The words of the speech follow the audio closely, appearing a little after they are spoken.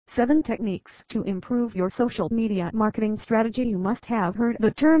7 techniques to improve your social media marketing strategy. You must have heard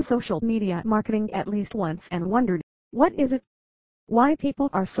the term social media marketing at least once and wondered, what is it? Why people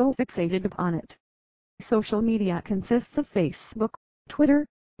are so fixated upon it? Social media consists of Facebook, Twitter,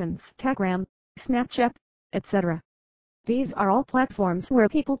 Instagram, Snapchat, etc. These are all platforms where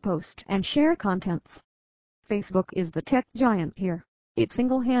people post and share contents. Facebook is the tech giant here. It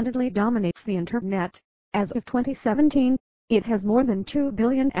single-handedly dominates the internet. As of 2017, it has more than 2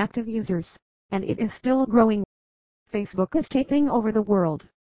 billion active users, and it is still growing. Facebook is taking over the world.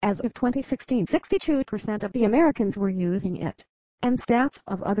 As of 2016, 62% of the Americans were using it, and stats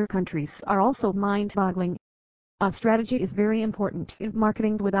of other countries are also mind-boggling. A strategy is very important in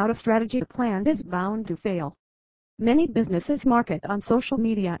marketing. Without a strategy, the plan is bound to fail. Many businesses market on social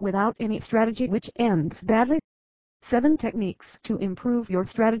media without any strategy, which ends badly. 7 techniques to improve your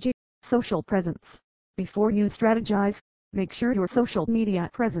strategy. Social presence. Before you strategize, make sure your social media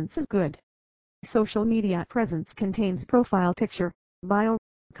presence is good. Social media presence contains profile picture, bio,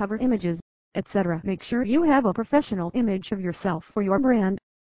 cover images, etc. Make sure you have a professional image of yourself for your brand.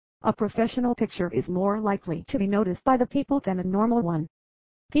 A professional picture is more likely to be noticed by the people than a normal one.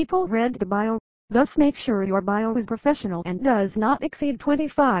 People read the bio, thus make sure your bio is professional and does not exceed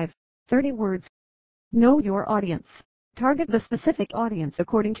 25-30 words. Know your audience. Target the specific audience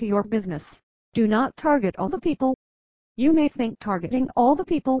according to your business. Do not target all the people. You may think targeting all the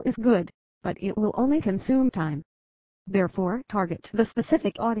people is good, but it will only consume time. Therefore, target the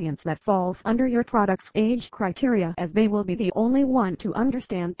specific audience that falls under your product's age criteria, as they will be the only one to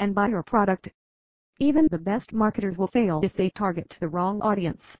understand and buy your product. Even the best marketers will fail if they target the wrong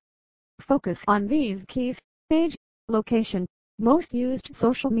audience. Focus on these keys: age, location, most used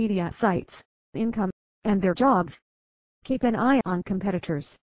social media sites, income, and their jobs. Keep an eye on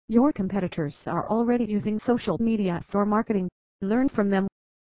competitors. Your competitors are already using social media for marketing. Learn from them.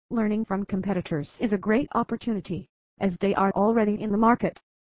 Learning from competitors is a great opportunity, as they are already in the market.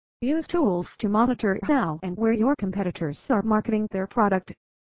 Use tools to monitor how and where your competitors are marketing their product.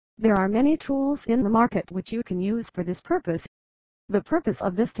 There are many tools in the market which you can use for this purpose. The purpose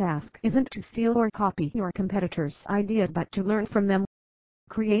of this task isn't to steal or copy your competitors' idea, but to learn from them.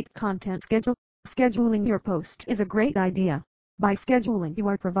 Create content schedule. Scheduling your post is a great idea. By scheduling, you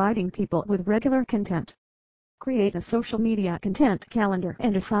are providing people with regular content. Create a social media content calendar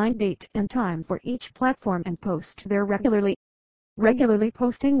and assign date and time for each platform and post there regularly. Regularly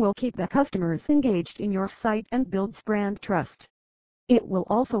posting will keep the customers engaged in your site and builds brand trust. It will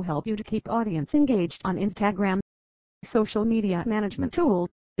also help you to keep audience engaged on Instagram. Social media management tool.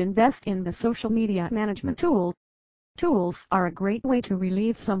 Invest in the social media management tool. Tools are a great way to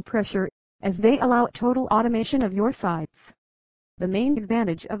relieve some pressure, as they allow total automation of your sites. The main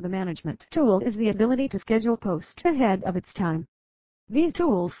advantage of the management tool is the ability to schedule post ahead of its time. These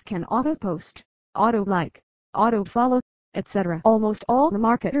tools can auto-post, auto-like, auto-follow, etc. Almost all the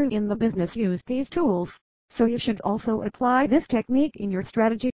marketers in the business use these tools, so you should also apply this technique in your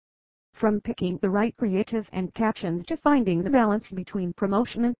strategy. From picking the right creative and captions to finding the balance between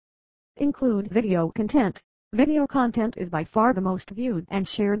promotion and include video content. Video content is by far the most viewed and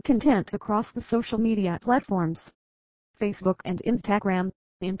shared content across the social media platforms. Facebook and Instagram,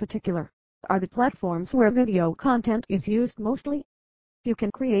 in particular, are the platforms where video content is used mostly. You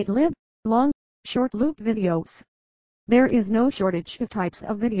can create live, long, short loop videos. There is no shortage of types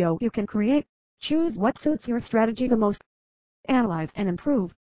of video you can create. Choose what suits your strategy the most. Analyze and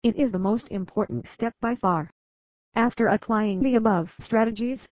improve. It is the most important step by far. After applying the above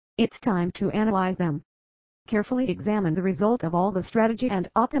strategies, it's time to analyze them. Carefully examine the result of all the strategy and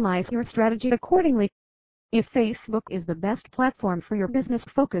optimize your strategy accordingly. If Facebook is the best platform for your business,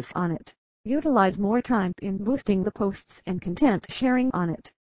 focus on it. Utilize more time in boosting the posts and content sharing on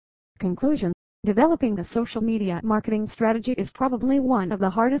it. Conclusion: developing a social media marketing strategy is probably one of the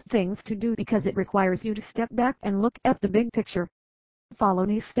hardest things to do because it requires you to step back and look at the big picture. Follow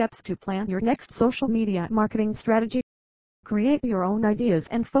these steps to plan your next social media marketing strategy. Create your own ideas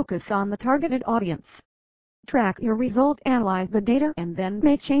and focus on the targeted audience. Track your result, analyze the data, and then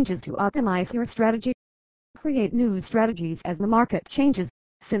make changes to optimize your strategy. Create new strategies as the market changes,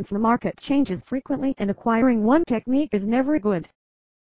 since the market changes frequently and acquiring one technique is never good.